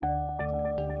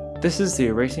This is the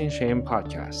Erasing Shame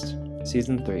podcast,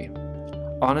 Season 3.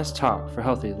 Honest talk for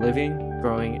healthy living,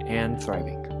 growing, and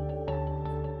thriving.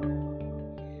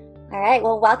 All right,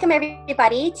 well, welcome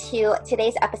everybody to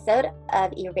today's episode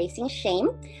of Erasing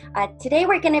Shame. Today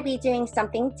we're going to be doing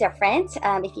something different.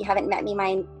 If you haven't met me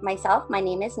myself, my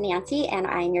name is Nancy and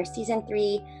I'm your Season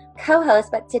 3 co-host,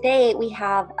 but today we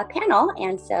have a panel,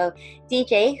 and so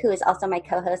DJ, who is also my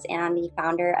co-host and the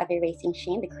founder of Erasing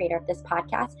Shame, the creator of this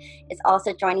podcast, is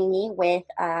also joining me with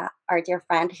our dear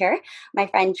friend here, my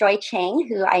friend Joy Chang,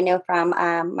 who I know from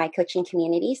my coaching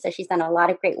community. So she's done a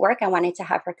lot of great work. I wanted to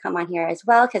have her come on here as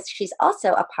well because she's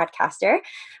also a podcaster.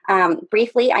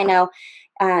 Briefly, I know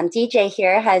DJ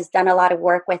here has done a lot of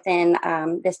work within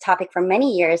this topic for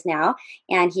many years now,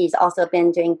 and he's also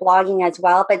been doing blogging as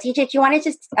well. But DJ, do you want to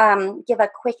just give a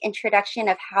quick introduction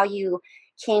of how you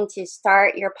came to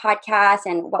start your podcast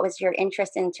and what was your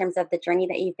interest in terms of the journey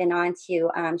that you've been on to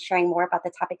sharing more about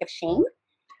the topic of shame?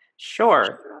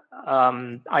 Sure.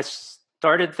 I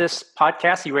started this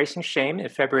podcast, Erasing Shame, in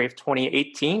February of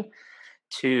 2018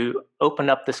 to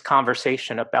open up this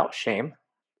conversation about shame.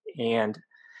 And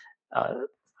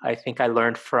I think I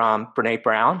learned from Brene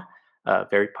Brown, a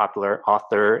very popular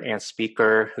author and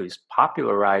speaker who's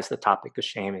popularized the topic of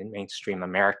shame in mainstream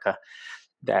America,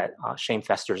 that shame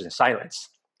festers in silence.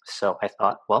 So I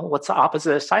thought, well, what's the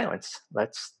opposite of silence?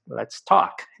 Let's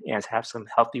talk and have some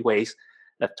healthy ways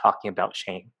of talking about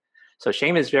shame. So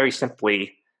shame is very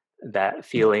simply that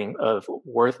feeling of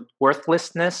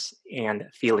worthlessness and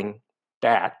feeling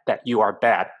bad, that you are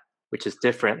bad, which is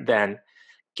different than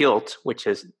guilt, which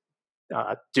is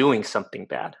doing something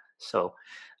bad. So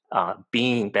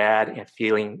being bad and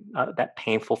feeling that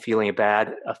painful feeling of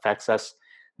bad affects us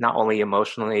not only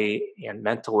emotionally and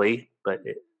mentally, but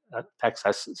it affects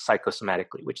us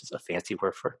psychosomatically, which is a fancy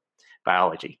word for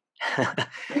biology.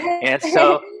 And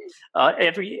so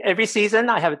every season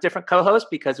I have a different co-host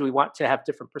because we want to have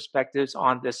different perspectives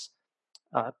on this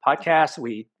podcast.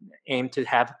 We aim to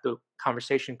have the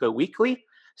conversation go weekly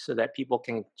so that people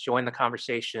can join the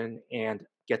conversation and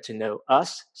get to know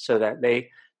us so that they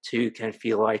too can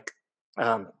feel like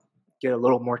get a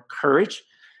little more courage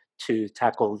to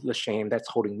tackle the shame that's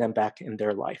holding them back in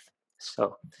their life.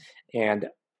 So, and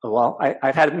well,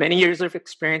 I've had many years of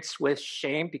experience with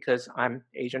shame because I'm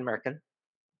Asian American.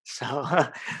 So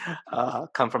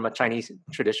come from a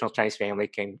traditional Chinese family,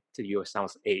 came to the U.S. when I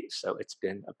was 8. So it's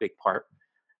been a big part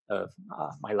of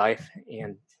my life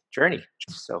and journey.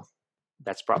 So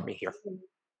that's brought me here.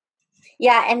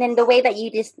 Yeah, and then the way that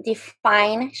you just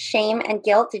define shame and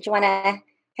guilt, did you want to kind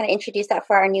of introduce that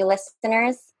for our new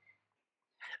listeners?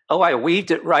 Oh, I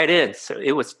weaved it right in. So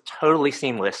it was totally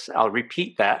seamless. I'll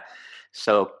repeat that.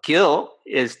 So guilt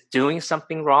is doing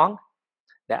something wrong,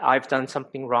 that I've done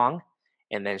something wrong.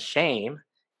 And then shame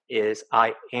is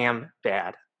I am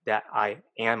bad, that I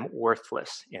am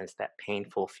worthless. And it's that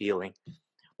painful feeling,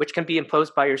 which can be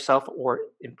imposed by yourself or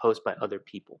imposed by other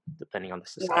people, depending on the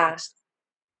society.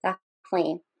 Yeah,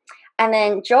 definitely. And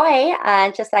then Joy,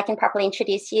 just so I can properly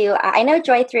introduce you, I know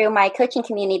Joy through my coaching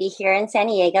community here in San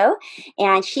Diego,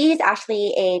 and she's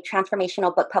actually a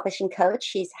transformational book publishing coach.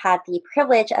 She's had the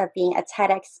privilege of being a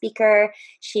TEDx speaker.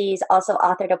 She's also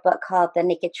authored a book called The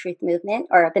Naked Truth Movement,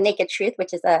 or The Naked Truth,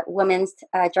 which is a woman's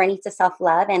journey to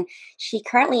self-love. And she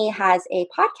currently has a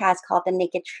podcast called The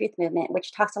Naked Truth Movement,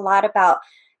 which talks a lot about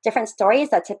different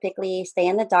stories that typically stay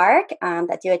in the dark,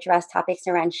 that do address topics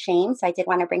around shame. So I did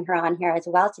want to bring her on here as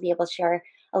well to be able to share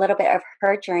a little bit of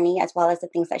her journey as well as the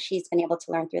things that she's been able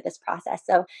to learn through this process.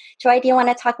 So Joy, do you want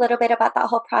to talk a little bit about that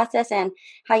whole process and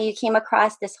how you came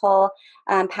across this whole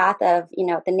path of,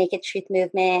 the Naked Truth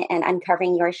movement and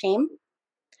uncovering your shame?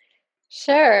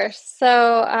 Sure. So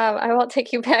I won't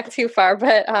take you back too far,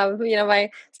 but my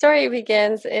story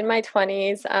begins in my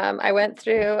 20s. I went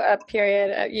through a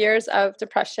period, years of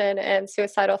depression and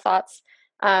suicidal thoughts.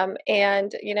 And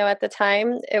at the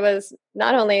time, it was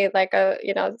not only like a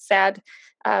sad,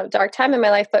 dark time in my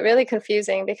life, but really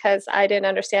confusing because I didn't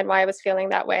understand why I was feeling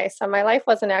that way. So my life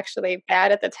wasn't actually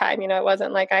bad at the time. It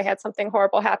wasn't like I had something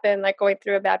horrible happen, like going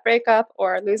through a bad breakup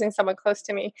or losing someone close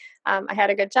to me. I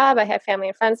had a good job. I had family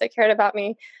and friends that cared about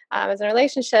me. I was in a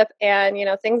relationship, and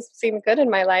things seemed good in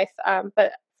my life.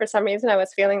 But for some reason, I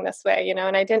was feeling this way, and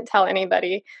I didn't tell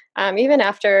anybody. Even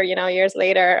after years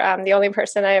later, the only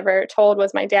person I ever told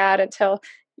was my dad until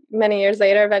many years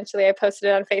later. Eventually I posted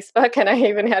it on Facebook, and I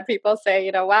even had people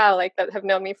say, wow, like that have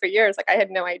known me for years. Like I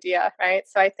had no idea. Right.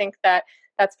 So I think that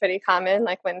that's pretty common.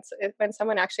 Like when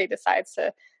someone actually decides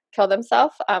to kill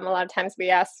themselves, a lot of times we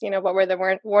ask, what were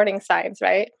the warning signs?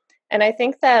 Right. And I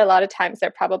think that a lot of times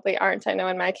there probably aren't. I know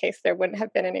in my case, there wouldn't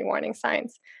have been any warning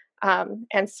signs.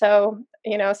 And so,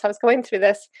 so I was going through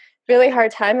this really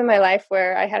hard time in my life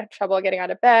where I had trouble getting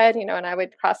out of bed, and I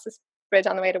would cross this bridge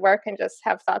on the way to work and just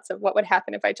have thoughts of what would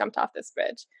happen if I jumped off this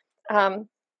bridge.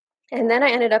 And then I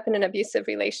ended up in an abusive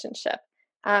relationship.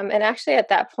 And actually, at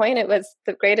that point, it was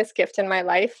the greatest gift in my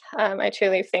life. I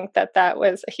truly think that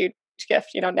was a huge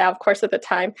gift. Now, of course, at the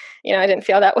time, I didn't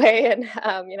feel that way. And,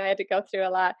 I had to go through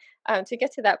a lot to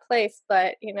get to that place.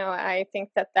 But, I think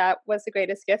that was the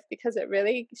greatest gift because it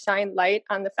really shined light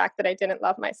on the fact that I didn't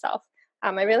love myself.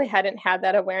 I really hadn't had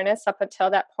that awareness up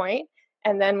until that point.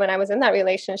 And then when I was in that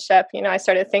relationship, I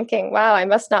started thinking, wow, I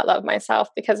must not love myself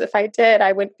because if I did,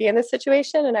 I wouldn't be in this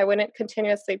situation and I wouldn't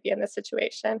continuously be in this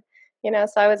situation.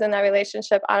 So I was in that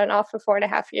relationship on and off for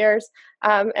 4.5 years.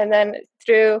 And then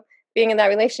through being in that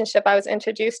relationship, I was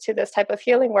introduced to this type of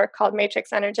healing work called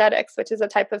matrix energetics, which is a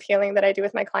type of healing that I do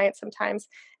with my clients sometimes.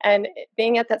 And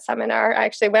being at that seminar, I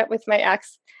actually went with my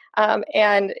ex.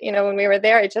 And, when we were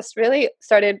there, it just really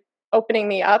started opening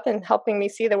me up and helping me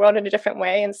see the world in a different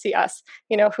way and see us,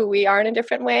 who we are in a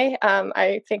different way.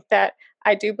 I think that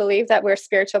I do believe that we're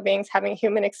spiritual beings having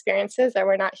human experiences, that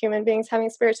we're not human beings having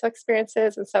spiritual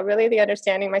experiences. And so really the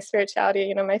understanding my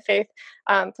spirituality, my faith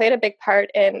played a big part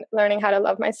in learning how to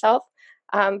love myself.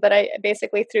 But I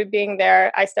basically, through being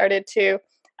there, I started to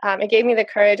it gave me the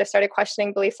courage. I started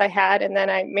questioning beliefs I had. And then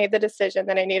I made the decision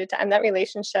that I needed to end that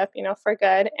relationship, for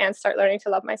good and start learning to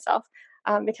love myself.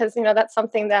 Because, that's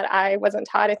something that I wasn't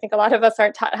taught. I think a lot of us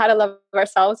aren't taught how to love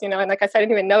ourselves, and like I said, I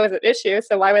didn't even know it was an issue.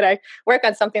 So why would I work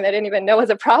on something that I didn't even know was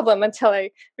a problem until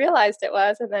I realized it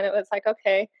was. And then it was like,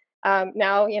 okay,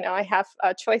 now, I have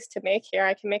a choice to make here.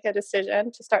 I can make a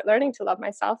decision to start learning to love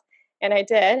myself. And I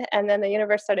did. And then the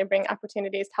universe started bringing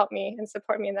opportunities to help me and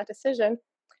support me in that decision.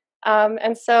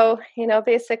 And so,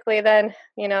 basically then,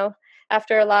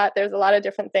 after there's a lot of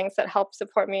different things that help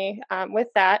support me with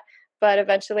that. But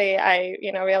eventually I,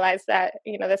 realized that,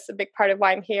 this is a big part of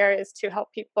why I'm here is to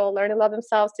help people learn to love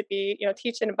themselves, to be,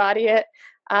 teach and embody it.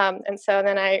 And so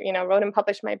then I, wrote and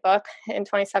published my book in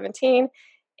 2017.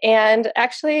 And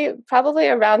actually, probably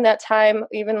around that time,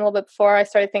 even a little bit before, I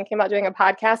started thinking about doing a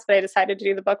podcast, but I decided to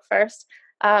do the book first.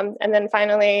 And then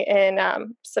finally, in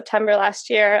September last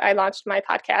year, I launched my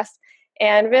podcast.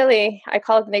 And really, I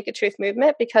call it the Naked Truth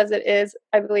Movement because it is,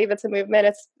 I believe it's a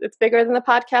movement. It's bigger than the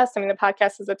podcast. I mean, the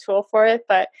podcast is a tool for it,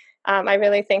 but I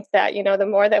really think that, the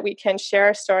more that we can share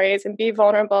our stories and be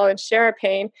vulnerable and share our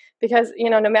pain, because,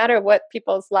 no matter what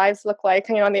people's lives look like,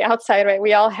 on the outside, right,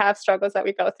 we all have struggles that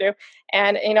we go through.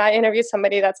 And, I interviewed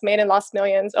somebody that's made and lost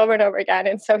millions over and over again.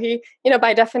 And so he,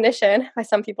 by definition, by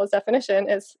some people's definition,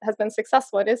 has been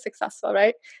successful. It is successful,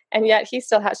 right? And yet he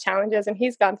still has challenges and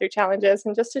he's gone through challenges.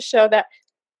 And just to show that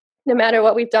no matter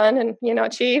what we've done and,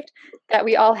 achieved, that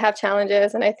we all have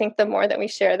challenges. And I think the more that we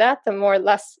share that, the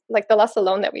less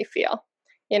alone that we feel,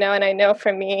 and I know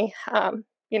for me,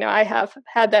 I have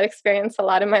had that experience a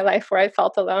lot in my life where I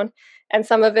felt alone. And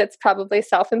some of it's probably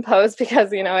self-imposed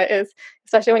because, it is,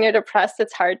 especially when you're depressed,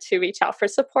 it's hard to reach out for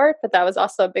support. But that was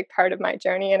also a big part of my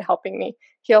journey and helping me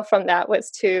heal from that was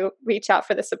to reach out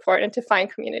for the support and to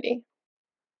find community.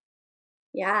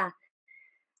 Yeah.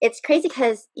 It's crazy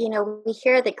because, we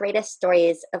hear the greatest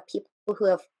stories of people who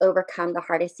have overcome the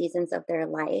hardest seasons of their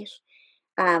life.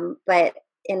 But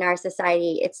in our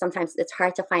society, it's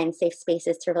hard to find safe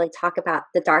spaces to really talk about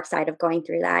the dark side of going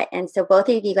through that. And so both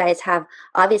of you guys have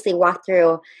obviously walked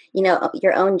through,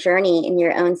 your own journey in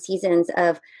your own seasons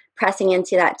of pressing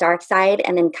into that dark side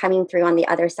and then coming through on the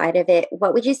other side of it.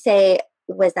 What would you say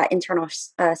was that internal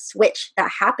switch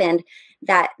that happened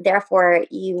that therefore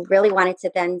you really wanted to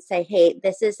then say, hey,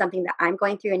 this is something that I'm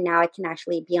going through and now I can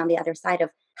actually be on the other side of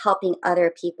helping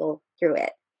other people through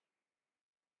it?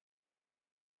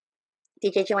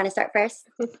 DJ, do you want to start first?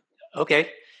 Okay.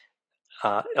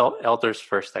 Elders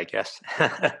first, I guess.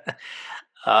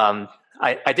 I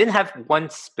didn't have one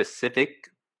specific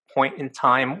point in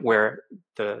time where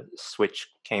the switch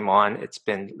came on. It's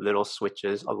been little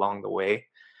switches along the way,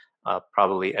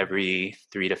 probably every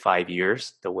 3 to 5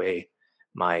 years, the way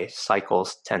my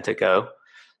cycles tend to go.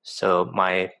 So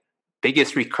my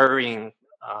biggest recurring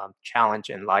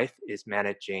challenge in life is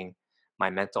managing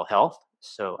my mental health.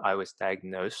 So I was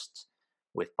diagnosed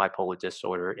with bipolar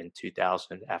disorder in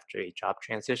 2000 after a job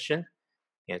transition.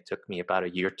 And it took me about a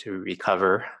year to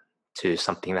recover to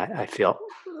something that I felt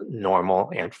normal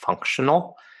and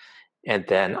functional. And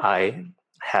then I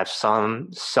have some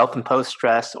self-imposed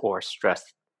stress or stress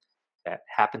that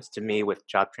happens to me with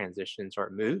job transitions or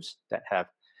moves that have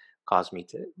caused me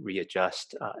to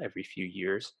readjust every few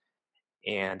years.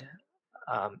 And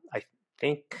I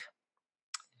think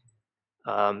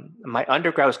my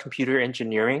undergrad was computer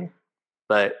engineering,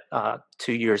 But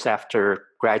 2 years after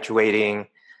graduating,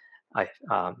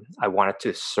 I wanted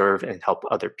to serve and help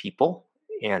other people.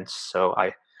 And so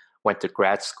I went to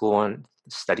grad school and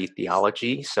studied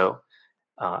theology. So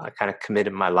I kind of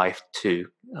committed my life to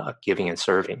giving and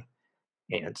serving.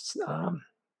 And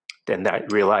then I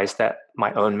realized that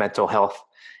my own mental health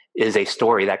is a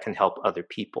story that can help other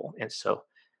people. And so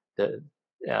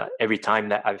every time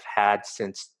that I've had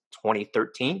since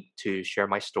 2013 to share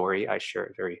my story, I share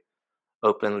it very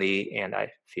openly, and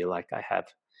I feel like I have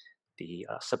the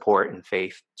support and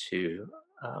faith to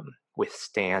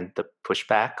withstand the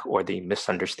pushback or the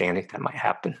misunderstanding that might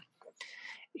happen.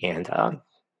 And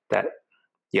that,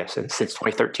 yes, and since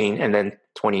 2013 and then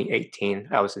 2018,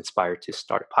 I was inspired to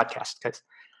start a podcast because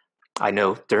I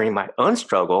know during my own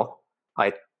struggle,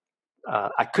 I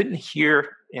couldn't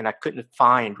hear and I couldn't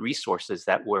find resources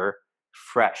that were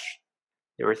fresh.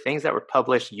 There were things that were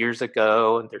published years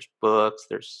ago, and there's books,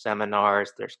 there's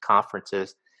seminars, there's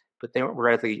conferences, but they weren't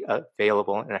readily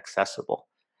available and accessible.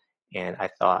 And I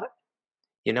thought,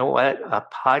 you know what? A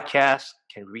podcast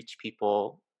can reach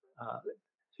people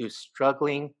who's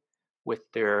struggling with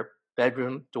their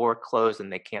bedroom door closed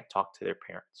and they can't talk to their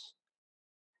parents.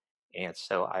 And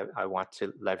so I want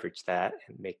to leverage that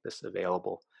and make this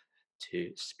available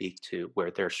to speak to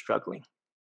where they're struggling.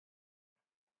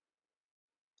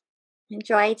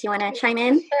 Joy, do you want to chime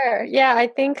in? Sure. Yeah, I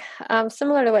think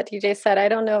similar to what DJ said, I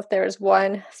don't know if there was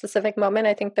one specific moment.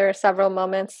 I think there are several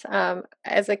moments.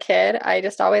 As a kid, I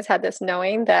just always had this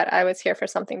knowing that I was here for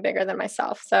something bigger than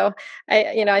myself. So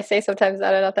I say sometimes,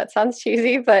 I don't know if that sounds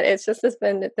cheesy, but it's just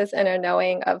been this inner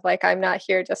knowing of like, I'm not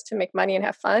here just to make money and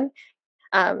have fun.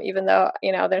 Even though,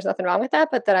 there's nothing wrong with that,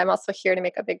 but that I'm also here to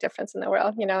make a big difference in the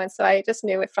world, and so I just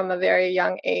knew it from a very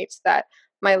young age that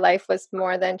my life was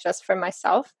more than just for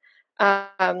myself.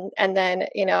 And then,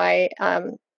 I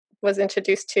was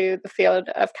introduced to the field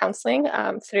of counseling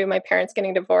through my parents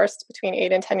getting divorced between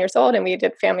 8 and 10 years old, and we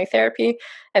did family therapy.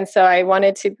 And so I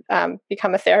wanted to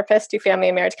become a therapist, do family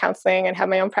and marriage counseling, and have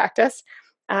my own practice.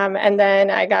 And then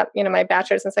I got, my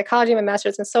bachelor's in psychology, my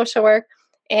master's in social work.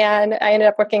 And I ended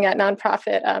up working at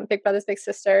nonprofit Big Brothers Big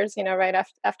Sisters, right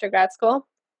after grad school.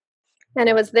 And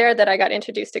it was there that I got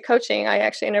introduced to coaching. I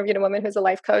actually interviewed a woman who's a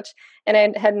life coach, and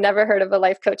I had never heard of a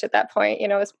life coach at that point. It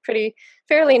was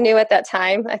fairly new at that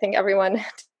time. I think everyone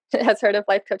has heard of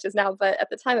life coaches now, but at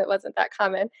the time it wasn't that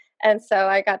common. And so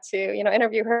I got to,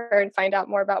 interview her and find out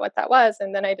more about what that was.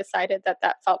 And then I decided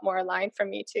that felt more aligned for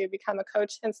me to become a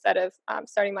coach instead of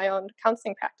starting my own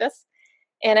counseling practice.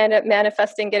 And I ended up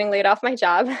manifesting getting laid off my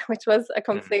job, which was a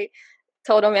complete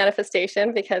total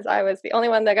manifestation because I was the only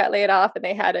one that got laid off, and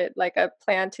they had a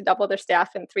plan to double their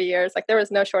staff in 3 years. Like there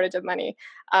was no shortage of money.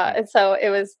 And so it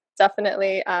was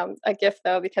definitely a gift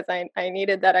though, because I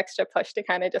needed that extra push to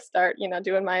kind of just start,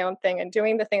 doing my own thing and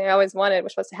doing the thing I always wanted,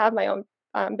 which was to have my own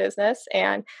business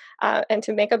and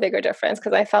to make a bigger difference,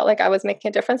 because I felt like I was making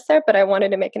a difference there, but I wanted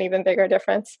to make an even bigger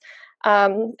difference.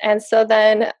 And so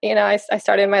then, I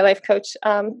started my life coach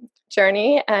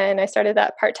journey, and I started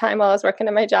that part-time while I was working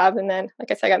at my job. And then, like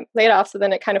I said, I got laid off. So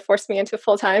then it kind of forced me into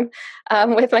full-time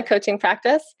with my coaching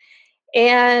practice.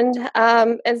 And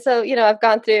so, I've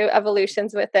gone through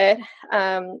evolutions with it.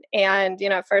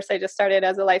 At first I just started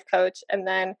as a life coach, and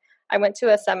then I went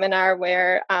to a seminar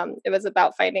where it was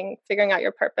about figuring out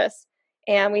your purpose.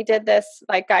 And we did this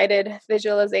guided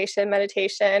visualization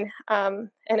meditation. And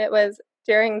it was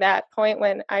during that point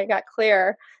when I got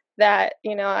clear that,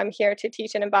 I'm here to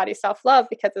teach and embody self-love,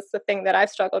 because it's the thing that I've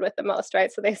struggled with the most,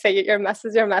 right? So they say your mess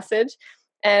is your message.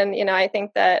 And, I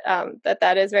think that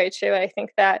that is very true. And I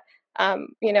think that,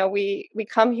 we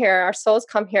come here, our souls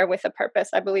come here with a purpose.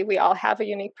 I believe we all have a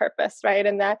unique purpose, right?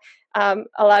 And that a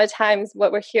lot of times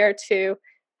what we're here to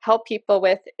help people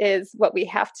with is what we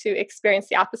have to experience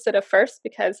the opposite of first,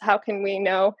 because how can we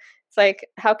know? It's like,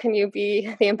 how can you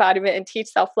be the embodiment and teach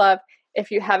self-love if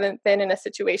you haven't been in a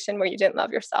situation where you didn't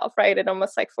love yourself, right? It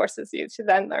almost forces you to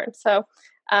then learn. So,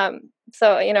 and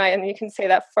you can say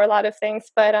that for a lot of things,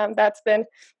 but that's been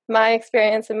my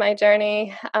experience and my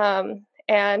journey.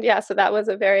 And yeah, so that was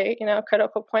a very,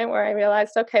 critical point where I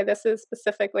realized, okay, this is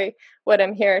specifically what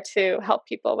I'm here to help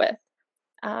people with.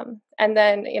 And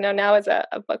then, now as a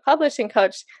book publishing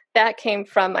coach, that came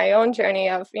from my own journey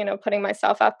of, putting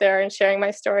myself out there and sharing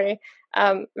my story,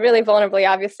 really vulnerably.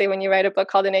 Obviously, when you write a book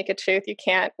called The Naked Truth, you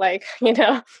can't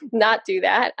not do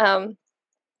that.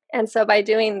 And so by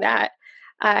doing that,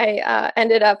 I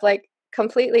ended up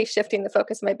completely shifting the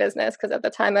focus of my business, because at the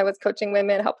time I was coaching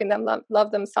women, helping them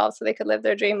love themselves so they could live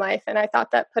their dream life. And I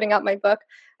thought that putting out my book,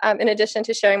 in addition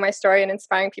to sharing my story and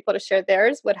inspiring people to share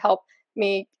theirs, would help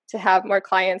me to have more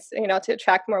clients, to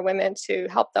attract more women to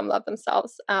help them love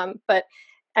themselves. But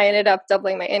I ended up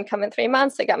doubling my income in 3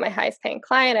 months. I got my highest paying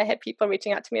client. I had people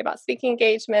reaching out to me about speaking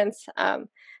engagements.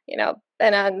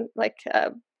 Been on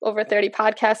over 30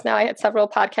 podcasts now. I had several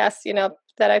podcasts,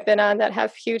 that I've been on that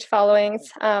have huge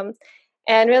followings.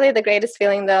 And really the greatest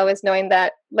feeling though is knowing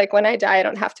that like when I die, I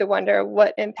don't have to wonder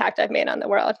what impact I've made on the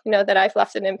world, that I've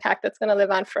left an impact that's going to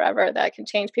live on forever, that can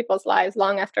change people's lives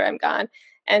long after I'm gone.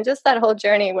 And just that whole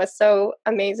journey was so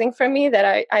amazing for me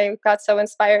that I got so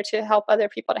inspired to help other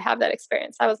people to have that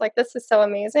experience. I was like, this is so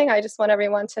amazing. I just want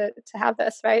everyone to have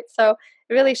this, right? So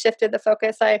it really shifted the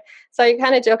focus. I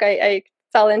kind of joke, I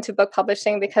fell into book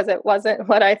publishing because it wasn't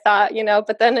what I thought,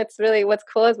 but then it's really what's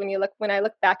cool is when I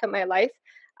look back at my life,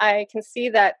 I can see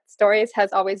that stories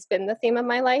has always been the theme of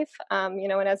my life.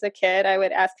 And as a kid, I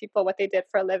would ask people what they did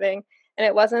for a living. And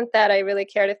it wasn't that I really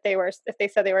cared if they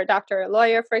said they were a doctor or a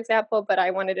lawyer, for example, but I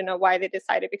wanted to know why they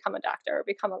decided to become a doctor or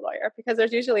become a lawyer, because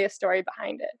there's usually a story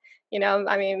behind it.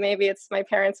 Maybe it's my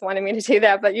parents wanted me to do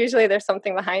that, but usually there's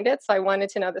something behind it. So I wanted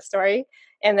to know the story.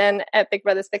 And then at Big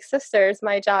Brothers Big Sisters,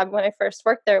 my job when I first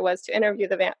worked there was to interview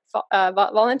the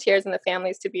volunteers and the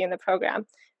families to be in the program.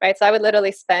 Right. So I would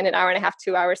literally spend an hour and a half,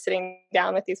 2 hours sitting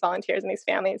down with these volunteers and these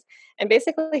families and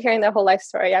basically hearing their whole life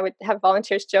story. I would have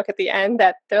volunteers joke at the end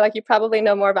that they're like, you probably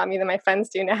know more about me than my friends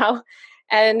do now.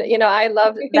 And, I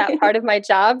loved that part of my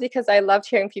job because I loved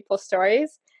hearing people's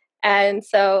stories. And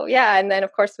so, yeah. And then,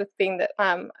 of course, with being the,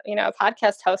 a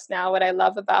podcast host now, what I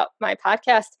love about my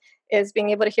podcast is being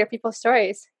able to hear people's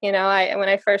stories.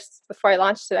 Before I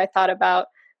launched it, I thought about,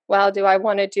 well, do I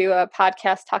want to do a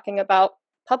podcast talking about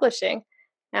publishing?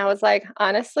 And I was like,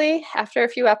 honestly, after a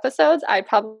few episodes, I'd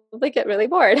probably get really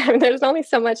bored. There's only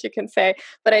so much you can say.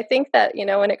 But I think that,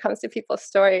 when it comes to people's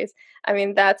stories,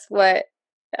 that's what,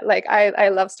 I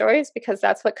love stories because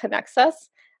that's what connects us.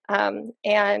 I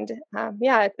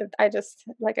just,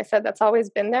 like I said, that's always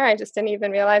been there. I just didn't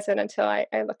even realize it until I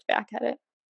looked back at it.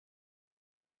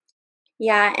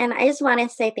 Yeah, and I just want to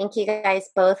say thank you guys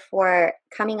both for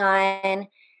coming on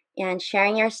and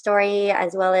sharing your story,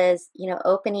 as well as,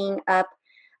 opening up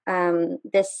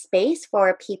this space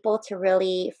for people to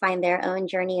really find their own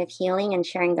journey of healing and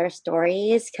sharing their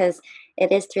stories, because it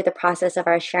is through the process of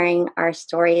our sharing our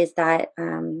stories that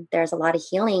there's a lot of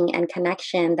healing and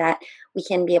connection that we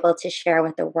can be able to share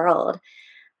with the world.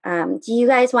 Do you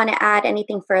guys want to add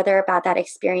anything further about that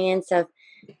experience of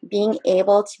being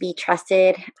able to be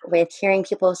trusted with hearing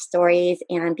people's stories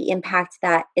and the impact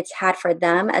that it's had for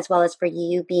them, as well as for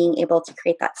you being able to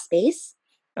create that space?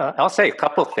 I'll say a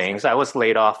couple of things. I was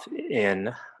laid off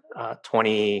in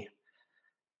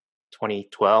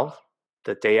 2012,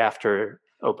 the day after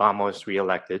Obama was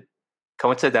reelected.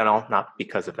 Coincidental, not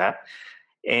because of that.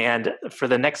 And for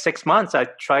the next 6 months, I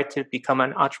tried to become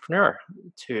an entrepreneur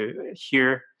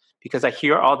because I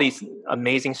hear all these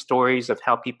amazing stories of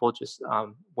how people just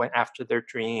went after their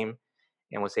dream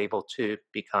and was able to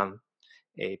become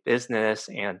a business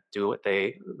and do what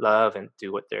they love and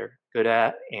do what they're good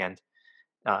at. And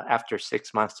after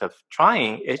 6 months of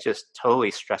trying, it just totally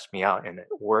stressed me out and it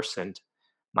worsened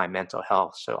my mental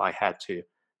health. So I had to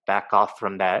back off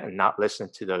from that and not listen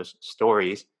to those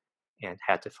stories and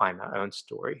had to find my own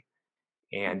story.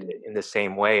 And in the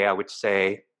same way, I would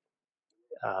say,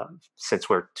 since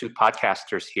we're two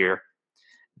podcasters here,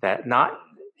 and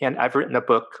I've written a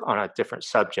book on a different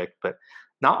subject, but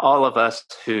not all of us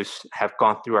who have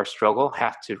gone through our struggle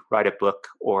have to write a book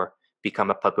or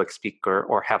become a public speaker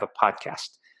or have a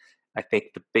podcast. I think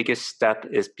the biggest step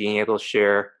is being able to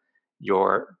share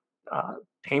your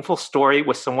painful story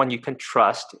with someone you can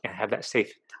trust and have that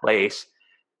safe place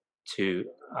to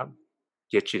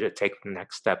get you to take the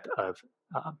next step of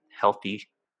healthy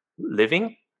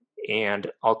living,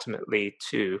 and ultimately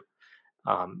to,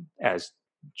 as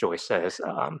Joy says,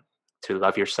 to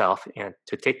love yourself and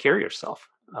to take care of yourself.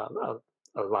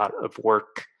 A lot of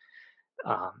work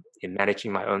in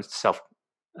managing my own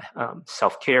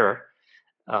self-care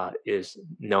is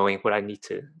knowing what I need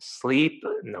to sleep,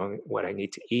 knowing what I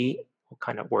need to eat, what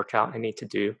kind of workout I need to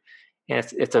do. And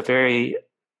it's a very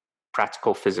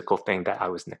practical, physical thing that I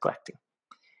was neglecting.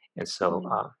 And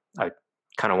so I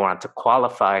kind of wanted to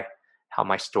qualify how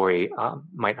my story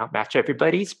might not match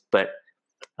everybody's, but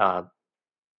our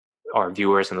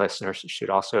viewers and listeners should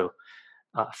also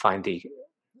find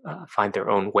their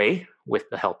own way with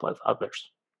the help of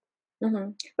others.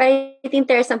 Mm-hmm. But I think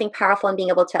there's something powerful in being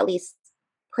able to at least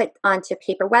put onto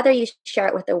paper, whether you share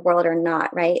it with the world or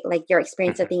not, right? Like your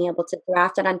experience of being able to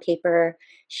draft it on paper,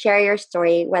 share your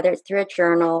story, whether it's through a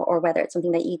journal or whether it's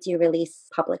something that you do release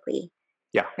publicly.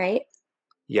 Yeah. Right?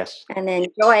 Yes. And then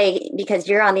joy, because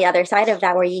you're on the other side of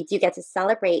that, where you do get to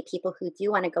celebrate people who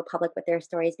do want to go public with their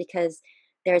stories, because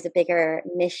there's a bigger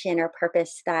mission or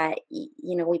purpose that,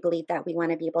 we believe that we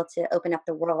want to be able to open up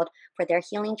the world for their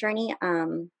healing journey.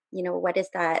 What is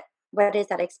that? What is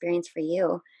that experience for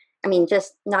you? I mean,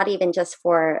 just not even just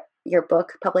for your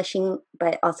book publishing,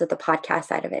 but also the podcast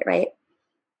side of it, right?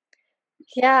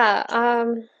 Yeah,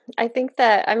 I think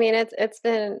that, I mean, it's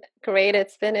been great.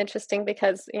 It's been interesting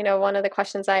because, one of the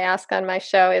questions I ask on my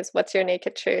show is, what's your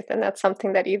naked truth? And that's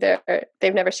something that either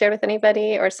they've never shared with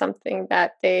anybody, or something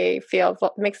that they feel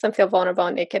makes them feel vulnerable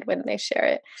and naked when they share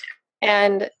it.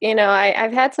 And,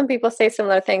 I've had some people say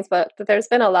similar things, but there's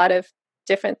been a lot of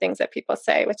different things that people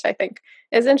say, which I think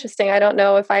is interesting. I don't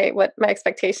know what my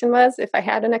expectation was, if I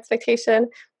had an expectation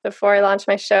before I launched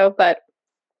my show, but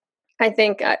I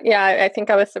think, I think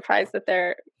I was surprised that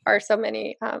there are so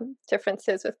many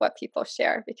differences with what people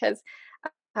share, because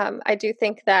I do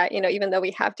think that, even though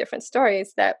we have different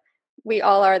stories, that we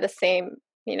all are the same,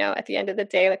 at the end of the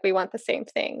day, like, we want the same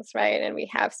things, right? And we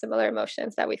have similar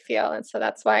emotions that we feel. And so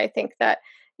that's why I think that,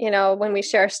 when we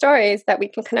share stories, that we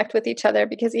can connect with each other,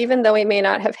 because even though we may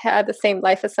not have had the same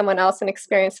life as someone else and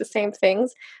experienced the same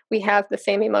things, we have the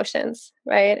same emotions,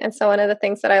 right? And so one of the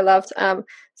things that I loved, so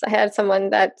I had someone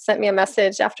that sent me a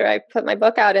message after I put my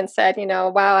book out and said,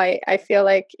 wow, I feel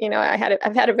like,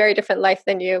 I've had a very different life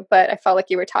than you, but I felt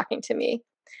like you were talking to me.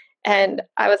 And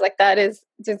I was like, that is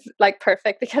just like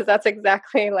perfect, because that's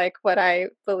exactly like what I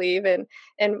believe in.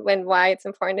 And why it's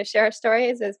important to share our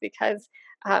stories is because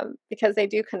they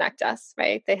do connect us,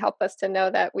 right? They help us to know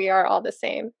that we are all the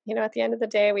same. At the end of the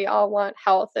day, we all want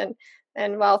health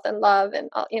and wealth and love, and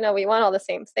we want all the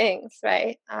same things,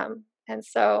 right? And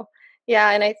so, yeah,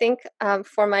 and I think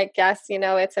for my guests,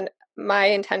 my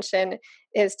intention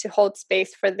is to hold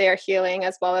space for their healing,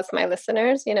 as well as my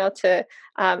listeners, to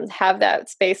have that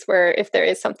space where, if there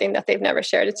is something that they've never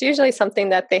shared, it's usually something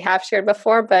that they have shared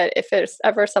before, but if there's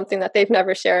ever something that they've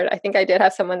never shared, I think I did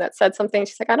have someone that said something,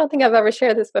 she's like, I don't think I've ever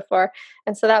shared this before.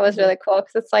 And so that was really cool,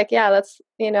 because it's like, yeah, let's,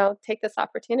 take this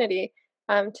opportunity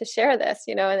to share this,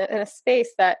 in a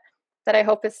space that I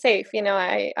hope is safe.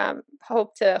 I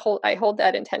hold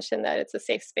that intention, that it's a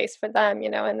safe space for them,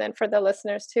 and then for the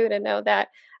listeners too, to know that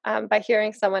by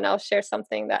hearing someone else share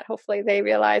something, that hopefully they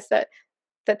realize that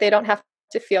they don't have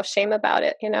to feel shame about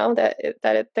it,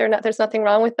 there's nothing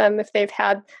wrong with them if they've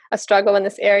had a struggle in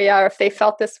this area, or if they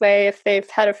felt this way, if they've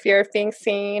had a fear of being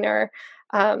seen, or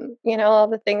all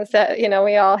the things that,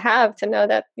 we all have, to know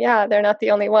that, yeah, they're not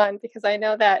the only one. Because I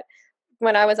know that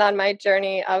when I was on my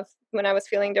journey of when I was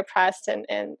feeling depressed, and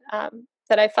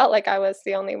that I felt like I was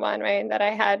the only one, right? And that I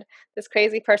had this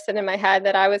crazy person in my head,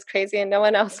 that I was crazy and no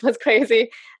one else was crazy,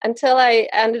 until I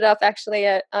ended up actually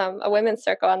at a women's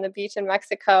circle on the beach in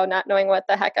Mexico, not knowing what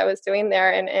the heck I was doing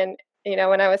there. And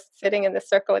when I was sitting in the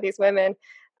circle with these women,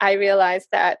 I realized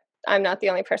that I'm not the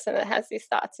only person that has these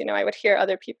thoughts. I would hear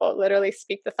other people literally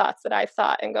speak the thoughts that I've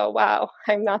thought, and go, wow,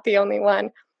 I'm not the only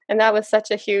one. And that was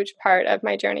such a huge part of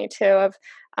my journey too, of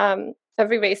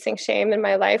erasing shame in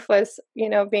my life, was,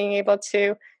 being able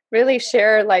to really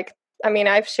share, like, I mean,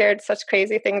 I've shared such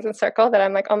crazy things in circle that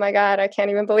I'm like, oh my God, I can't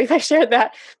even believe I shared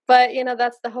that. But,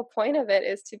 that's the whole point of it,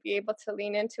 is to be able to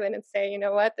lean into it and say, you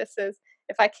know what,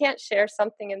 if I can't share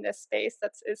something in this space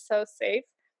is so safe,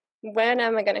 when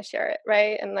am I going to share it?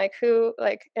 Right. And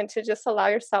and to just allow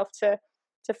yourself to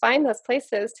find those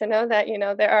places, to know that,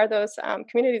 there are those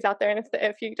communities out there. And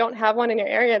if you don't have one in your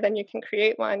area, then you can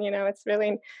create one. It's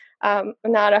really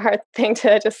not a hard thing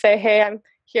to just say, hey, I'm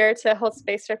here to hold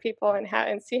space for people,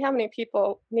 and see how many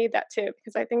people need that too,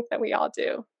 because I think that we all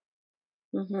do.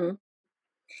 Mm-hmm.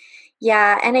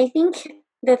 Yeah. And I think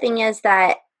the thing is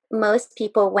that most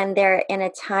people, when they're in a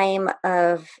time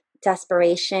of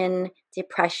desperation,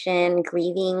 depression,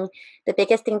 grieving, the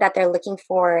biggest thing that they're looking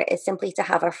for is simply to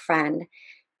have a friend,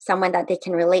 someone that they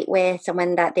can relate with,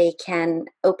 someone that they can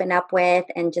open up with,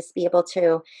 and just be able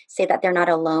to say that they're not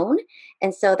alone.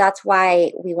 And so that's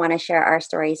why we want to share our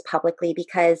stories publicly,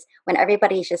 because when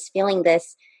everybody's just feeling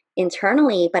this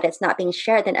internally, but it's not being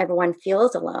shared, then everyone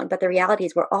feels alone. But the reality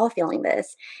is we're all feeling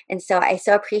this. And so I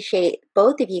so appreciate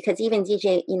both of you, because even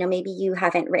DJ, maybe you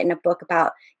haven't written a book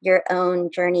about your own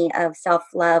journey of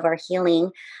self-love or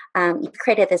healing. You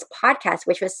created this podcast,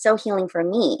 which was so healing for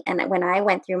me. And when I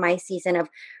went through my season of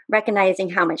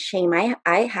recognizing how much shame I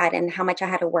had, and how much I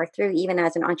had to work through, even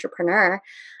as an entrepreneur,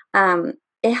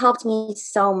 it helped me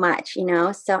so much,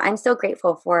 So I'm so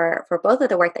grateful for both of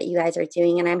the work that you guys are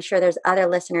doing. And I'm sure there's other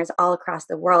listeners all across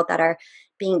the world that are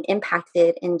being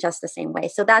impacted in just the same way.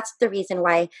 So that's the reason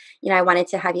why, I wanted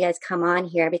to have you guys come on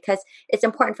here, because it's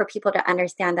important for people to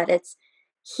understand that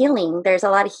healing. There's a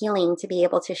lot of healing to be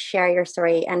able to share your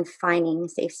story and finding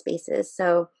safe spaces.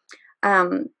 So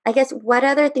I guess what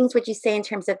other things would you say in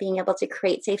terms of being able to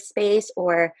create safe space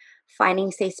or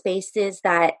finding safe spaces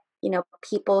that,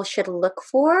 people should look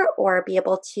for or be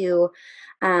able to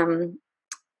um,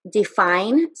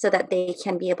 define so that they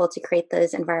can be able to create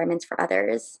those environments for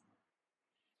others?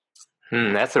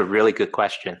 That's a really good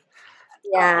question.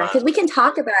 Yeah, because we can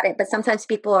talk about it, but sometimes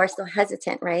people are still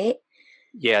hesitant, right?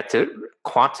 Yeah, to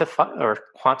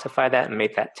quantify that and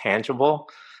make that tangible.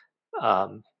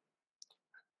 Um,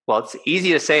 well, it's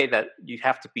easy to say that you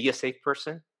have to be a safe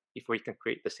person before you can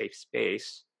create the safe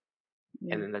space.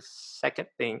 And then the second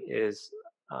thing is,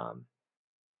 um,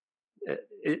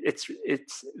 it's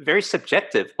very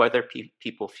subjective whether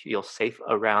people feel safe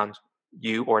around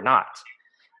you or not.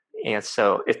 And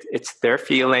so it's their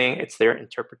feeling, it's their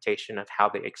interpretation of how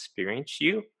they experience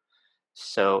you.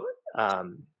 So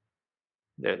um,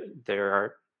 there,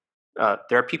 there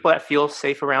are people that feel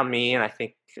safe around me, and I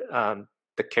think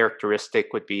the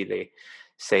characteristic would be they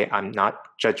say I'm not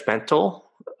judgmental,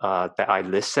 that I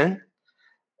listen,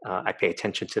 I pay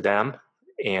attention to them,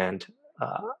 and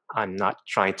I'm not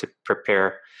trying to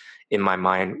prepare in my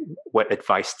mind what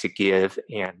advice to give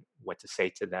and what to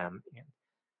say to them, and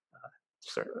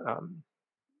sort of,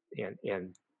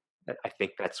 and I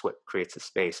think that's what creates a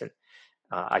space. And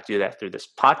I do that through this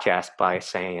podcast by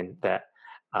saying that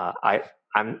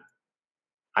I'm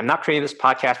I'm not creating this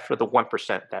podcast for the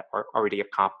 1% that are already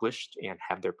accomplished and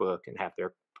have their book and have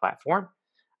their platform.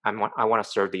 I want to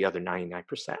serve the other 99%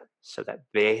 so that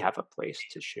they have a place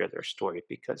to share their story,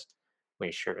 because when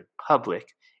you share it in public,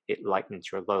 it lightens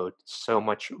your load so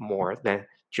much more than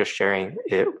just sharing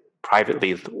it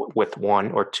privately with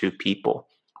one or two people,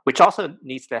 which also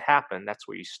needs to happen. That's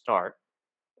where you start.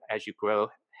 As you grow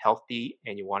healthy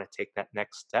and you want to take that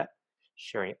next step,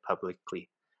 sharing it publicly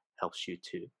helps you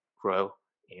to grow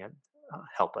and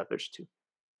help others too.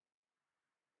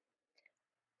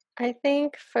 I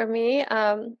think for me,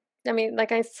 I mean,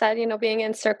 like I said, being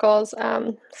in circles,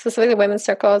 specifically women's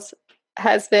circles,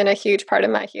 has been a huge part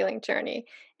of my healing journey.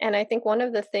 And I think one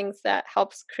of the things that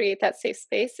helps create that safe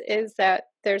space is that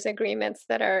there's agreements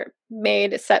that are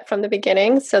made, set from the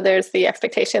beginning. So there's the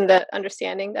expectation, that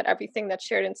understanding that everything that's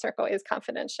shared in circle is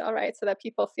confidential, right? So that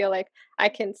people feel like I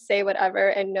can say whatever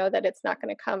and know that it's not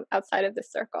going to come outside of the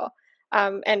circle.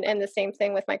 And the same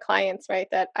thing with my clients, right?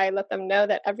 That I let them know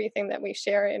that everything that we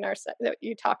share in that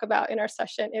you talk about in our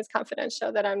session is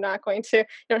confidential. That I'm not going to, you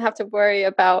don't have to worry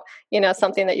about,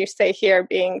 something that you say here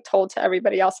being told to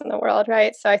everybody else in the world,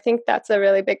 right? So I think that's a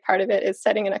really big part of it, is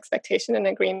setting an expectation and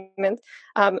agreement.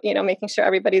 Making sure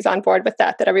everybody's on board with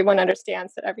that everyone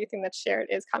understands that everything that's shared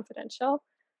is confidential,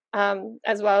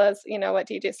 as well as what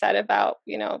DJ said about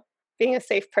being a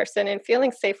safe person and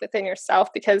feeling safe within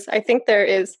yourself, because I think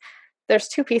there's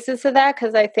two pieces to that,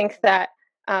 because I think that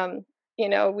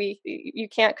you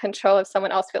can't control if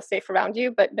someone else feels safe around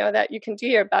you, but know that you can do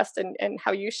your best in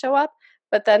how you show up.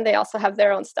 But then they also have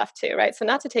their own stuff too, right? So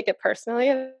not to take it personally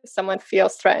if someone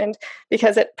feels threatened,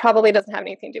 because it probably doesn't have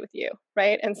anything to do with you,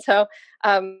 right? And so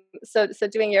so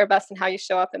doing your best in how you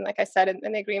show up, and like I said,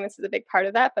 and the agreements is a big part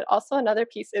of that. But also another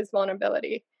piece is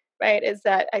vulnerability, right? Is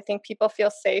that I think people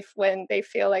feel safe when they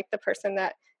feel like the person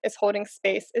that is holding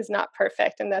space is not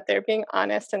perfect, and that they're being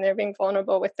honest and they're being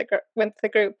vulnerable with the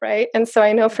group, right? And so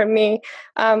I know for me,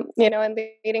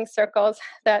 in leading circles,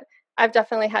 that I've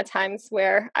definitely had times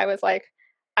where I was like,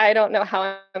 I don't know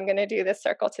how I'm going to do this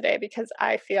circle today, because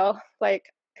I feel like,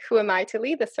 who am I to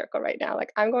lead this circle right now?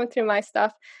 Like, I'm going through my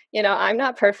stuff. I'm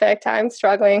not perfect. I'm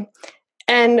struggling.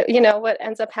 And, what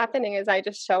ends up happening is I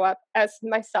just show up as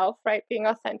myself, right? Being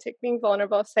authentic, being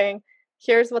vulnerable, saying,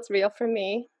 here's what's real for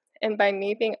me. And by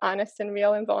me being honest and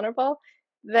real and vulnerable,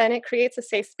 then it creates a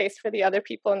safe space for the other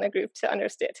people in the group to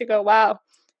understand, to go, wow,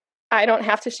 I don't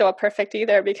have to show up perfect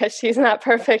either, because she's not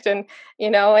perfect. And,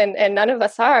 and none of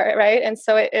us are, right? And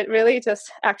so it really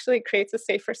just actually creates a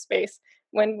safer space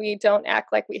when we don't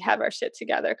act like we have our shit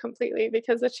together completely,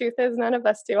 because the truth is none of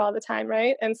us do all the time,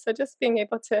 right? And so just being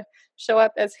able to show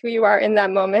up as who you are in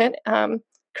that moment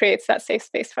creates that safe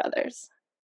space for others.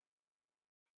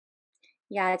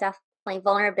 Yeah, definitely.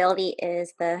 Vulnerability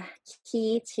is the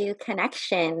key to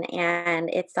connection.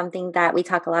 And it's something that we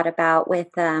talk a lot about with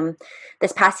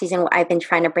this past season. I've been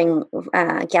trying to bring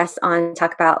guests on,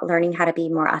 talk about learning how to be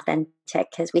more authentic,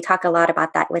 because we talk a lot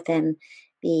about that within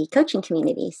the coaching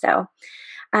community. So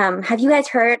have you guys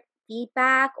heard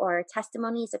feedback or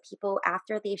testimonies of people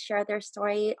after they share their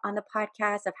story on the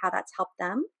podcast of how that's helped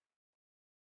them?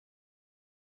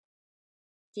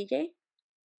 DJ?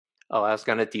 Oh, I was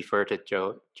going to defer to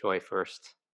Joy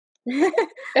first. I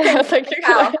was like, you're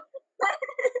gonna...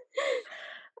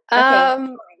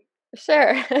 Okay.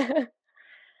 Sure.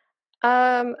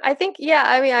 I think, yeah,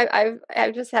 I mean,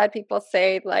 I've just had people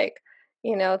say like,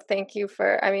 thank you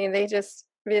for, I mean, they just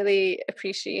really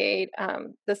appreciate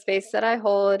the space that I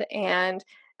hold, and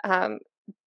um,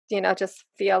 just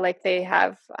feel like they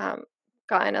have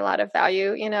gotten a lot of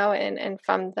value, and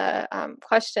from the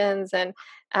questions. And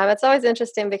it's always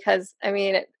interesting because, I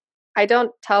mean, I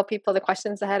don't tell people the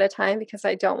questions ahead of time because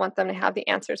I don't want them to have the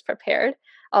answers prepared.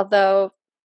 Although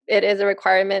it is a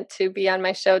requirement to be on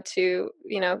my show to,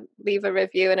 leave a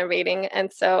review and a rating.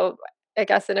 And so I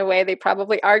guess in a way they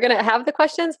probably are going to have the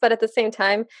questions, but at the same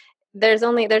time, there's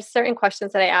certain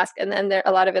questions that I ask, and then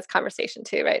a lot of it's conversation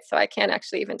too, right? So I can't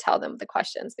actually even tell them the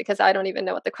questions because I don't even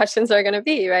know what the questions are going to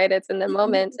be, right? It's in the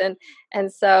moment.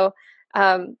 And so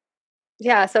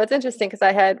yeah, so it's interesting because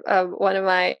I had one of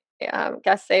my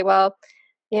guests say, well,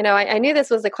 I knew this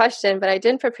was a question, but I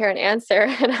didn't prepare an answer.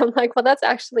 And I'm like, well, that's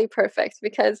actually perfect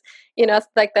because, it's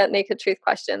like that naked truth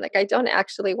question. Like, I don't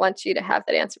actually want you to have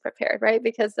that answer prepared, right?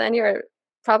 Because then you're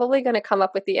probably going to come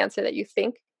up with the answer that you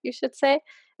think you should say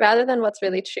rather than what's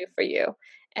really true for you.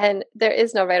 And there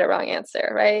is no right or wrong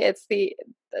answer, right?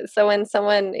 So when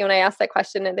I ask that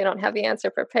question and they don't have the answer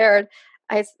prepared,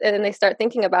 and they start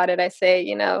thinking about it, I say,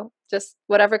 just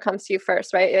whatever comes to you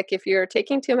first, right? Like if you're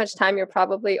taking too much time, you're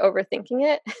probably overthinking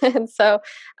it. And so,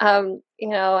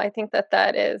 I think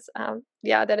that is,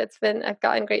 I've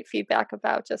gotten great feedback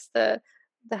about just the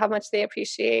how much they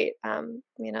appreciate,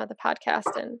 the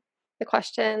podcast and the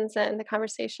questions and the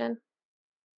conversation.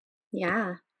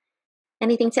 Yeah.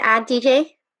 Anything to add,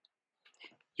 DJ?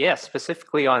 Yeah,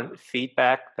 specifically on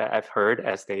feedback that I've heard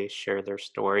as they share their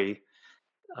story.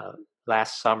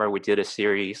 Last summer, we did a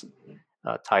series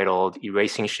titled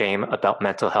Erasing Shame about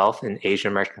Mental Health in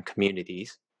Asian American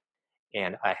Communities.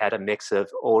 And I had a mix of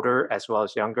older as well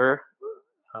as younger.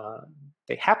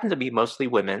 They happen to be mostly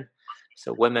women.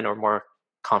 So women are more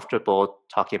comfortable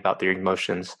talking about their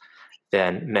emotions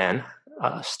than men.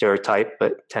 Stereotype,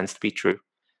 but tends to be true.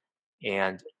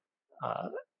 And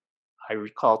I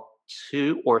recall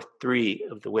 2 or 3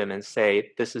 of the women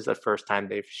say this is the first time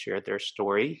they've shared their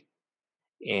story.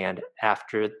 And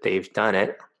after they've done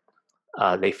it,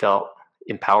 they felt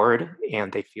empowered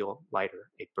and they feel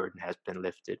lighter. A burden has been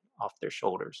lifted off their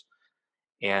shoulders.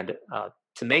 And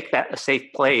to make that a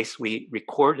safe place, we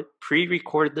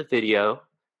pre-recorded the video.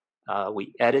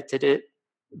 We edited it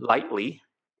lightly,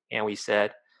 and we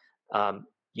said,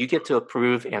 you get to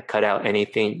approve and cut out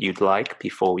anything you'd like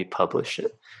before we publish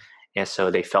it. And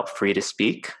so they felt free to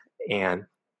speak, and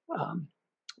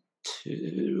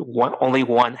only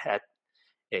one had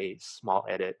a small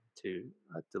edit to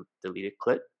deleted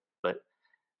clip, but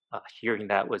hearing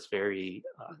that was very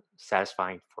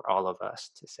satisfying for all of us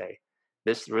to say,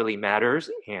 this really matters,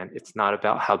 and it's not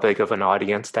about how big of an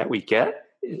audience that we get.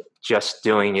 Just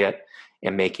doing it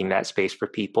and making that space for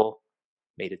people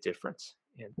made a difference,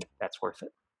 and that's worth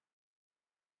it.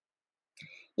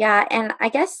 Yeah, and I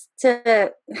guess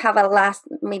to have a last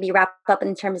maybe wrap up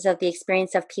in terms of the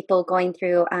experience of people going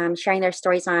through sharing their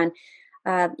stories on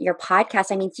your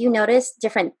podcast. I mean, do you notice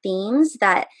different themes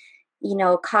that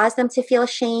cause them to feel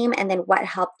shame, and then what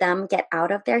helped them get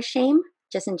out of their shame?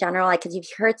 Just in general, like because you've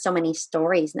heard so many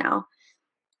stories now.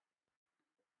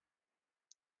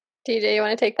 DJ, you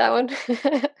want to take that one?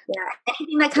 Yeah,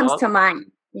 anything that comes to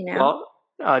mind, Well,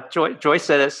 Joy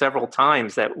said it several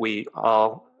times that we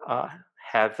all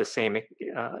have the same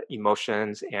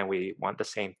emotions and we want the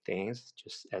same things,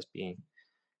 just as being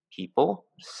people.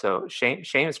 So shame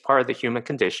is part of the human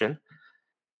condition,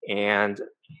 and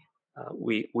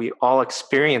we all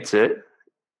experience it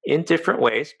in different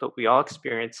ways, but we all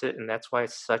experience it, and that's why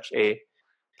it's such a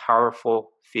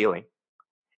powerful feeling.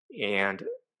 And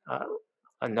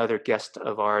another guest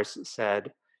of ours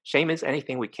said, shame is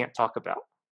anything we can't talk about.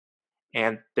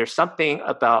 And there's something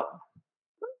about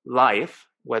life,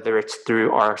 whether it's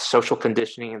through our social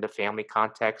conditioning in the family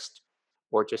context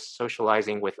or just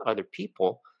socializing with other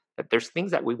people, that there's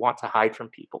things that we want to hide from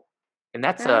people. And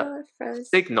that's a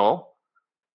signal.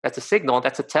 That's a signal.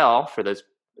 That's a tell for those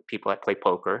people that play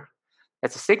poker.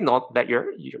 That's a signal that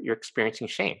you're experiencing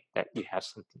shame, that you have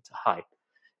something to hide.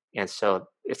 And so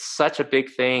it's such a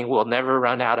big thing. We'll never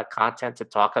run out of content to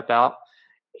talk about.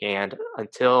 And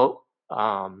until,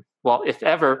 if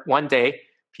ever one day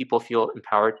people feel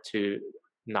empowered to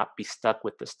not be stuck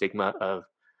with the stigma of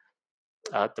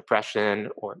depression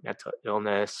or mental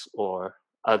illness or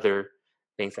other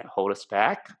things that hold us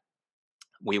back,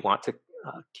 we want to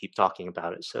keep talking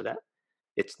about it so that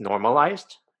it's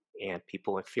normalized and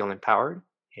people feel empowered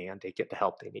and they get the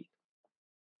help they need.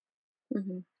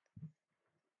 Mm-hmm.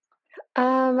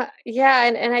 Yeah,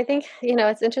 and I think,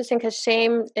 it's interesting because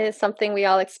shame is something we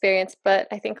all experience, but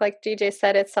I think like DJ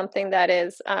said, it's something that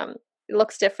is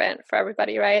looks different for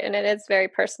everybody, right? And it is very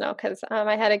personal because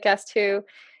I had a guest who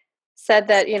said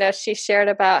that, she shared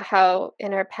about how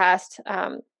in her past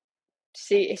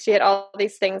she had all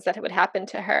these things that would happen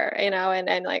to her,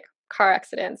 and like car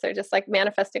accidents or just like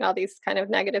manifesting all these kind of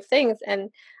negative things.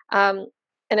 Um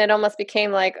and it almost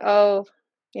became like, oh,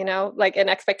 like an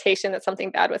expectation that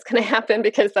something bad was going to happen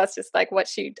because that's just like what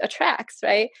she attracts,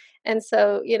 right? And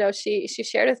so, she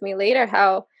shared with me later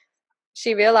how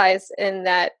she realized in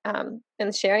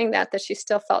sharing that she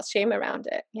still felt shame around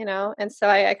it, and so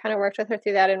I kind of worked with her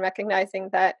through that and recognizing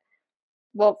that,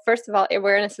 well, first of all,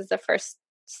 awareness is the first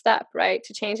step, right,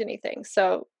 to change anything.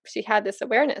 So she had this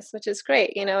awareness, which is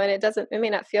great, and it may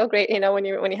not feel great, when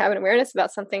you have an awareness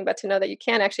about something, but to know that you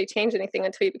can't actually change anything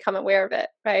until you become aware of it,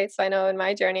 right? So I know in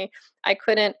my journey, I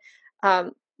couldn't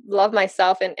um, love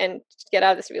myself and get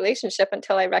out of this relationship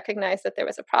until I recognized that there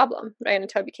was a problem, right?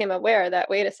 Until I became aware that,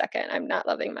 wait a second, I'm not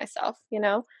loving myself,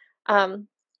 Um,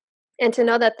 and to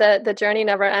know that the journey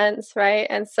never ends, right?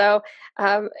 And so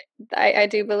um, I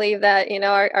do believe that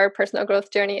our personal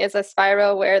growth journey is a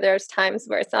spiral where there's times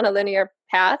where it's not a linear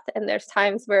path, and there's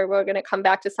times where we're going to come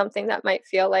back to something that might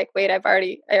feel like, wait, I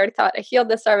already thought I healed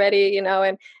this already,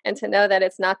 and to know that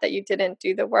it's not that you didn't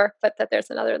do the work, but that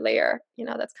there's another layer,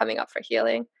 that's coming up for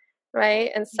healing,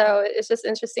 right? And so it's just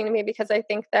interesting to me because I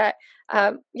think that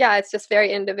yeah, it's just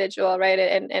very individual, right?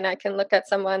 And I can look at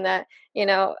someone that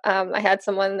I had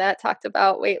someone that talked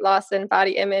about weight loss and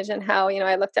body image and how,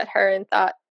 I looked at her and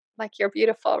thought, like, you're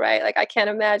beautiful, right? Like, I can't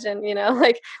imagine,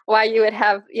 like why you would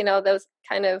have, those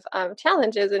kind of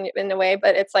challenges in a way,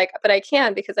 but it's like, but I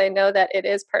can, because I know that it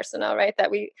is personal, right?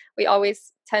 That we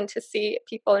always tend to see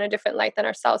people in a different light than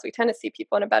ourselves. We tend to see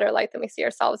people in a better light than we see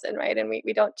ourselves in, right? And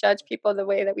we don't judge people the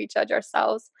way that we judge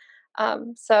ourselves.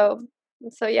 So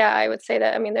yeah, I would say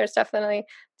that, I mean, there's definitely,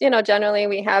 generally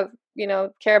we have,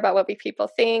 care about what people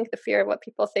think, the fear of what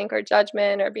people think, or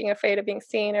judgment, or being afraid of being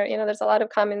seen, or, there's a lot of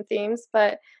common themes,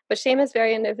 but shame is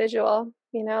very individual,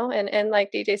 and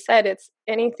like DJ said, it's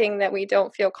anything that we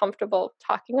don't feel comfortable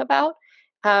talking about.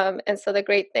 And so the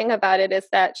great thing about it is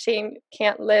that shame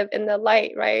can't live in the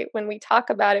light, right? When we talk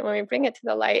about it, when we bring it to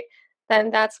the light,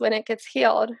 then that's when it gets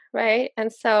healed, right?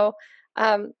 And so,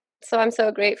 so I'm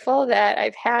so grateful that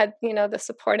I've had, the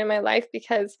support in my life,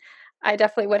 because I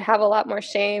definitely would have a lot more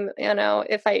shame,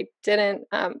 if I didn't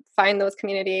find those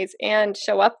communities and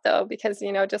show up, though, because,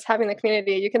 just having the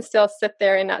community, you can still sit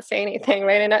there and not say anything,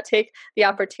 right? And not take the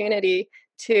opportunity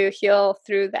to heal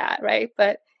through that, right?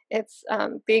 But it's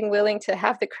being willing to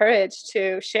have the courage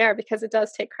to share, because it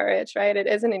does take courage, right? It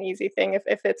isn't an easy thing.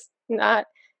 If it's not,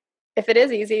 if it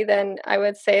is easy, then I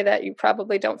would say that you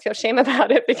probably don't feel shame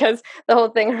about it, because the whole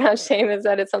thing around shame is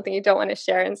that it's something you don't want to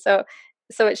share. And so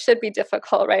it should be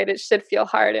difficult, right? It should feel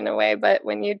hard in a way. But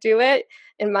when you do it,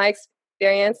 in my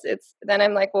experience, then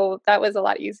I'm like, well, that was a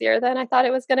lot easier than I thought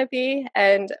it was going to be.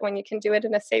 And when you can do it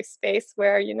in a safe space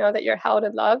where you know that you're held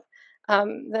in love,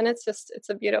 then it's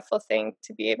a beautiful thing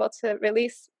to be able to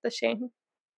release the shame.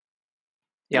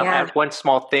 Yeah, I have one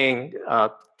small thing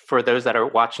for those that are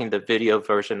watching the video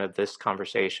version of this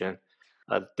conversation.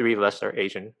 Three of us are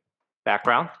Asian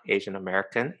background, Asian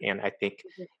American, and I think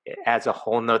it adds a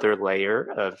whole nother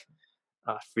layer of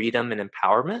freedom and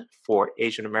empowerment for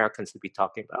Asian Americans to be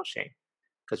talking about shame.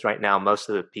 Because right now, most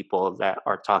of the people that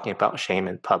are talking about shame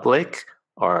in public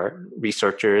are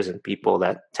researchers and people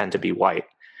that tend to be white.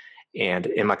 And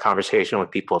in my conversation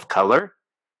with people of color,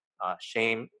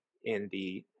 shame in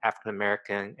the African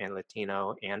American and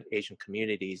Latino and Asian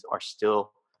communities are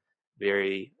still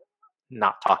very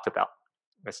not talked about.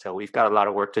 And so we've got a lot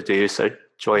of work to do. So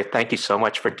Joy, thank you so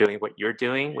much for doing what you're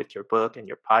doing with your book and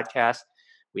your podcast.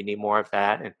 We need more of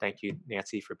that. And thank you,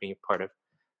 Nancy, for being part of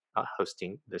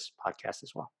hosting this podcast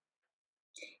as well.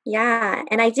 Yeah,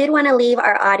 and I did want to leave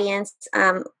our audience.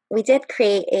 We did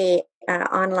create a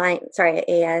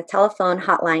telephone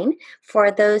hotline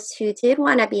for those who did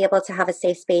want to be able to have a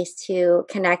safe space to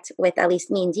connect with at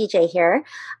least me and DJ here,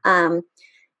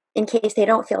 in case they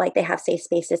don't feel like they have safe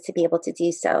spaces to be able to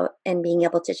do so, and being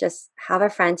able to just have a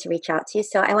friend to reach out to.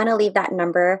 So I want to leave that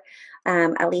number,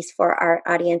 at least for our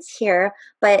audience here.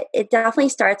 But it definitely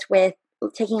starts with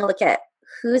taking a look at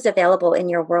who's available in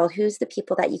your world, who's the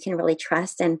people that you can really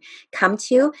trust and come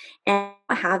to. And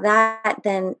have that,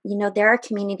 then, there are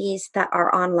communities that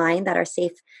are online that are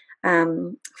safe,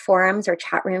 forums or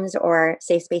chat rooms or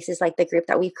safe spaces like the group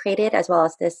that we've created, as well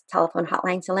as this telephone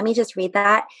hotline. So let me just read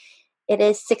that. It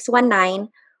is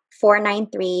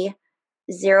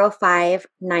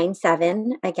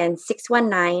 619-493-0597. Again,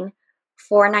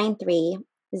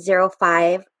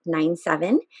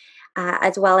 493-0597.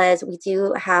 As well as we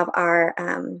do have our,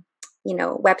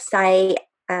 website.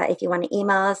 If you want to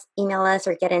email us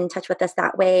or get in touch with us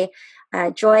that way.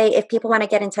 Joy, if people want to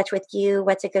get in touch with you,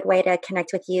 what's a good way to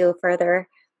connect with you further?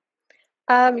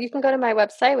 You can go to my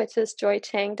website, which is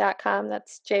joycheng.com.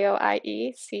 That's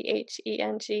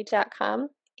JoyCheng.com.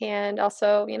 And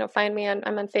also, find me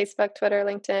I'm on Facebook, Twitter,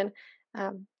 LinkedIn.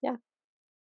 Yeah.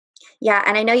 Yeah.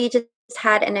 And I know you just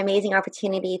had an amazing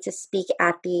opportunity to speak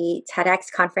at the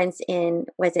TEDx conference in,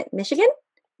 was it Michigan?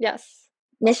 Yes.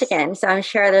 Michigan. So I'm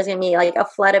sure there's going to be like a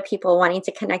flood of people wanting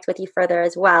to connect with you further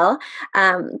as well.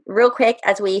 Real quick,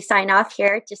 as we sign off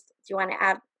here, just do you want to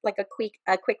add like a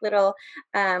quick little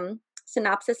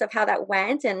synopsis of how that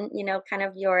went, and kind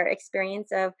of your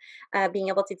experience of being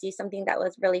able to do something that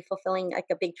was really fulfilling, like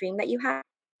a big dream that you had?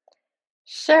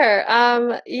 Sure.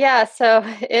 Yeah. So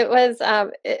it was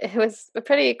a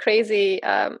pretty crazy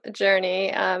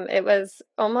journey.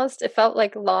 It felt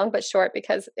like long but short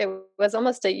because it was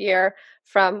almost a year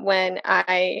from when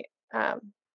actually,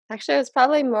 it was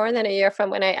probably more than a year from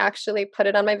when I actually put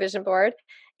it on my vision board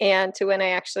and to when I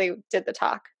actually did the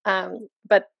talk.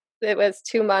 But it was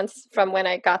 2 months from when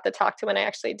I got the talk to when I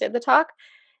actually did the talk.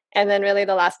 And then really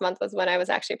the last month was when I was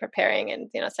actually preparing and,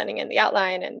 sending in the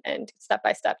outline and step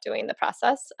by step doing the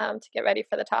process to get ready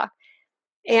for the talk.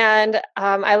 And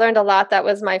I learned a lot. That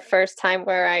was my first time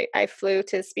where I flew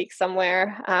to speak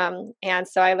somewhere. And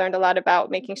so I learned a lot about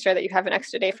making sure that you have an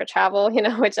extra day for travel,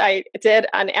 which I did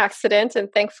on accident.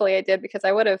 And thankfully I did, because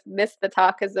I would have missed the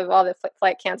talk because of all the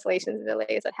flight cancellations and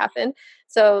delays that happened.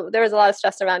 So there was a lot of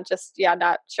stress around just,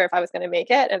 not sure if I was going to make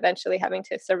it, eventually having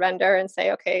to surrender and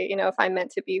say, okay, if I'm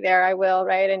meant to be there, I will,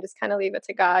 right? And just kind of leave it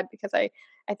to God, because I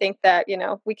think that,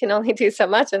 we can only do so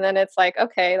much. And then it's like,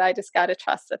 okay, I just got to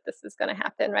trust that this is going to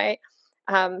happen. Right.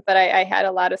 But I had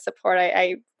a lot of support.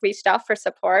 I reached out for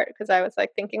support because I was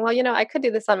like thinking, well, I could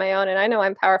do this on my own and I know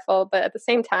I'm powerful, but at the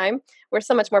same time, we're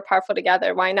so much more powerful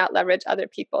together. Why not leverage other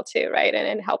people too, right?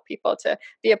 And help people to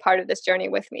be a part of this journey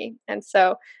with me. And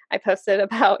so I posted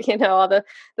about, all the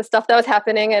stuff that was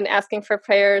happening and asking for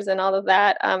prayers and all of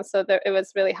that. So it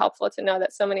was really helpful to know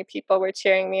that so many people were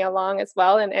cheering me along as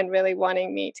well, and really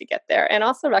wanting me to get there. And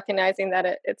also recognizing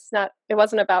that it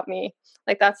wasn't about me.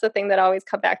 Like, that's the thing that I always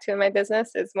come back to in my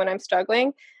business is when I'm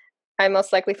struggling, I'm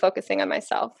most likely focusing on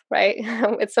myself, right?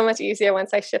 It's so much easier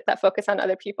once I shift that focus on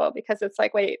other people, because it's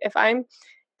like, wait,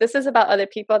 this is about other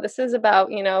people. This is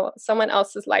about, someone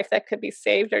else's life that could be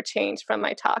saved or changed from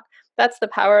my talk. That's the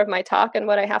power of my talk and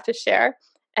what I have to share.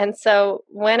 And so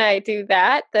when I do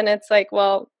that, then it's like,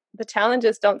 well, the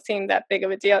challenges don't seem that big of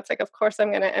a deal. It's like, of course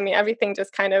everything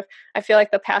just kind of, I feel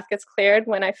like the path gets cleared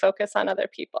when I focus on other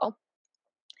people.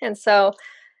 And so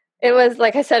it was,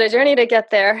 like I said, a journey to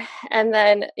get there. And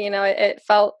then, it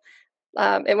felt,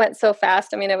 it went so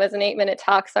fast. I mean, it was an 8-minute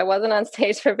talk, so I wasn't on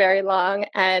stage for very long.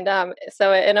 And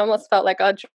so it almost felt like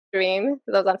a dream.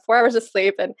 I was on 4 hours of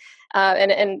sleep. And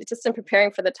just in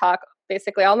preparing for the talk,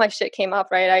 basically all my shit came up,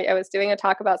 right? I was doing a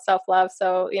talk about self-love.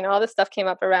 So, all this stuff came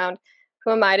up around,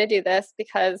 who am I to do this?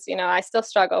 Because, I still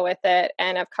struggle with it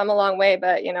and I've come a long way,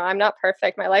 but, I'm not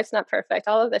perfect. My life's not perfect.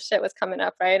 All of this shit was coming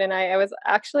up, right? And I was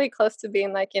actually close to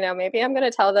being like, maybe I'm going to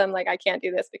tell them, like, I can't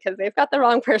do this because they've got the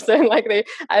wrong person.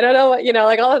 I don't know what,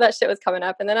 like all of that shit was coming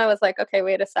up. And then I was like, okay,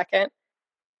 wait a second.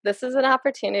 This is an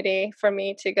opportunity for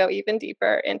me to go even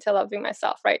deeper into loving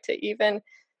myself, right? To even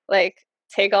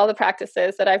take all the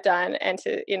practices that I've done and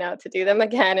to do them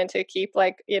again, and to keep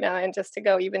and just to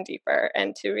go even deeper,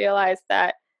 and to realize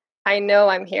that I know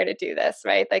I'm here to do this,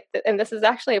 right? And this is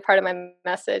actually a part of my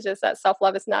message, is that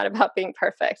self-love is not about being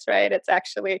perfect, right? It's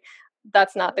actually,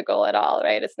 that's not the goal at all,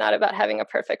 right? It's not about having a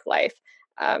perfect life.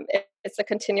 It's a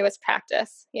continuous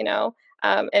practice,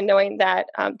 and knowing that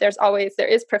there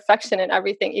is perfection in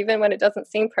everything, even when it doesn't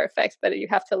seem perfect, but you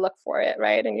have to look for it,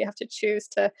 right? And you have to choose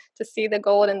to see the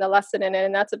gold and the lesson in it.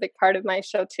 And that's a big part of my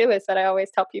show too, is that I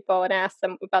always tell people and ask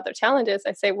them about their challenges.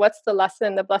 I say, what's the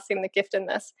lesson, the blessing, the gift in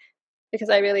this? Because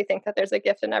I really think that there's a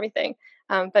gift in everything,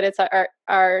 but it's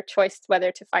our choice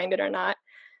whether to find it or not.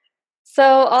 So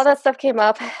all that stuff came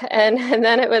up, and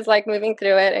then it was like moving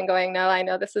through it and going, no, I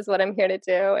know this is what I'm here to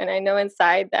do. And I know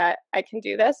inside that I can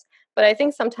do this. But I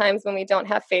think sometimes when we don't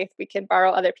have faith, we can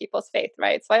borrow other people's faith,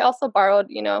 right? So I also borrowed,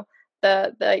 the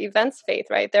event's faith,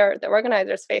 right? The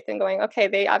organizer's faith, in going, okay,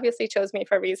 they obviously chose me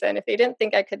for a reason. If they didn't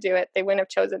think I could do it, they wouldn't have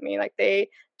chosen me. Like, they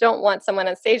don't want someone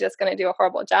on stage that's going to do a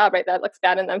horrible job, right? That looks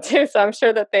bad in them too. So I'm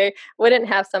sure that they wouldn't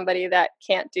have somebody that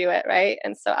can't do it, right?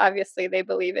 And so obviously they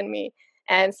believe in me.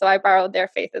 And so I borrowed their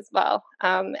faith as well.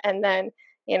 And then,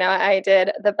 I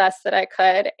did the best that I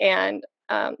could. And,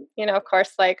 of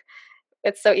course,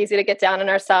 it's so easy to get down on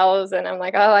ourselves. And I'm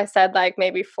like, oh, I said like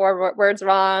maybe 4 words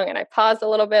wrong. And I paused a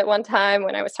little bit one time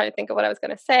when I was trying to think of what I was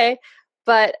going to say.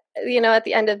 But, at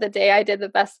the end of the day, I did the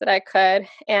best that I could.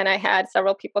 And I had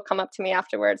several people come up to me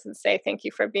afterwards and say, thank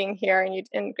you for being here. And you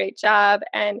did a great job.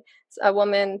 And a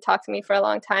woman talked to me for a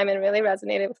long time and really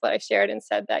resonated with what I shared and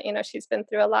said that, she's been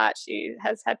through a lot. She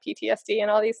has had PTSD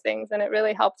and all these things. And it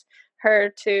really helped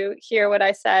her to hear what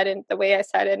I said and the way I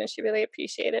said it. And she really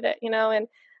appreciated it, and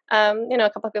a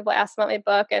couple of people asked about my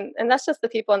book, and that's just the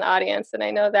people in the audience. And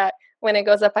I know that when it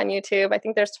goes up on YouTube, I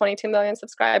think there's 22 million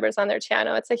subscribers on their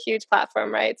channel. It's a huge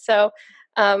platform, right? So,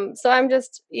 I'm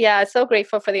just, so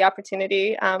grateful for the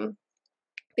opportunity,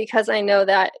 because I know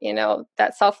that,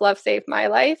 that self-love saved my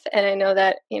life. And I know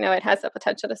that, it has the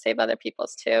potential to save other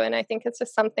people's too. And I think it's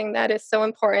just something that is so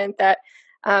important that,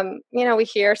 we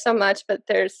hear so much, but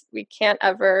we can't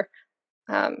ever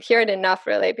hear it enough,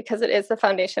 really, because it is the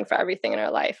foundation for everything in our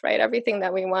life, right? Everything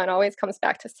that we want always comes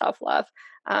back to self-love.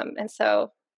 And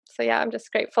so I'm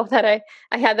just grateful that I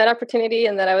had that opportunity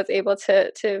and that I was able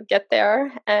to get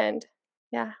there. And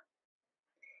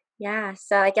Yeah.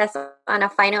 So I guess on a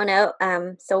final note,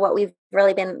 so what we've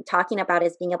really been talking about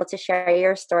is being able to share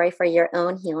your story for your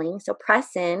own healing. So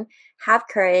press in, have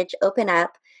courage, open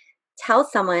up, tell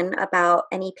someone about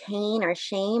any pain or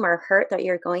shame or hurt that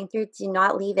you're going through. Do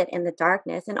not leave it in the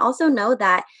darkness. And also know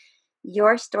that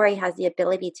your story has the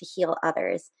ability to heal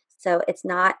others. So it's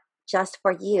not just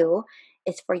for you.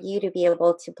 It's for you to be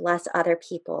able to bless other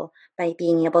people by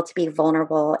being able to be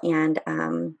vulnerable and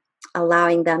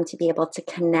allowing them to be able to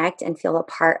connect and feel a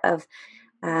part of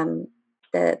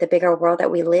the bigger world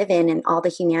that we live in and all the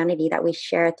humanity that we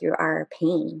share through our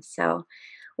pain. So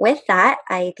with that,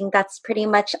 I think that's pretty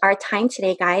much our time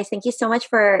today, guys. Thank you so much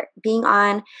for being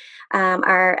on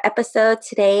our episode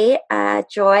today,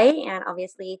 Joy, and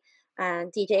obviously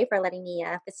DJ for letting me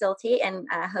facilitate and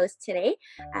host today.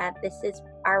 This is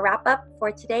our wrap up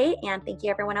for today, and thank you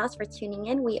everyone else for tuning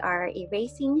in. We are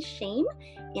Erasing Shame,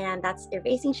 and that's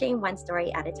Erasing Shame one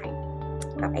story at a time.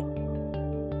 Bye-bye.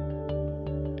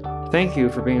 Thank you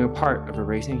for being a part of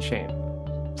Erasing Shame.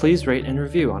 Please rate and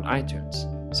review on iTunes,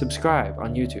 subscribe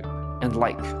on YouTube, and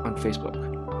like on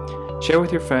Facebook. Share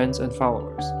with your friends and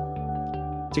followers.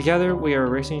 Together, we are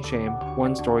erasing shame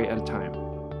one story at a time.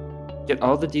 Get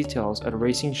all the details at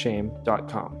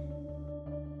erasingshame.com.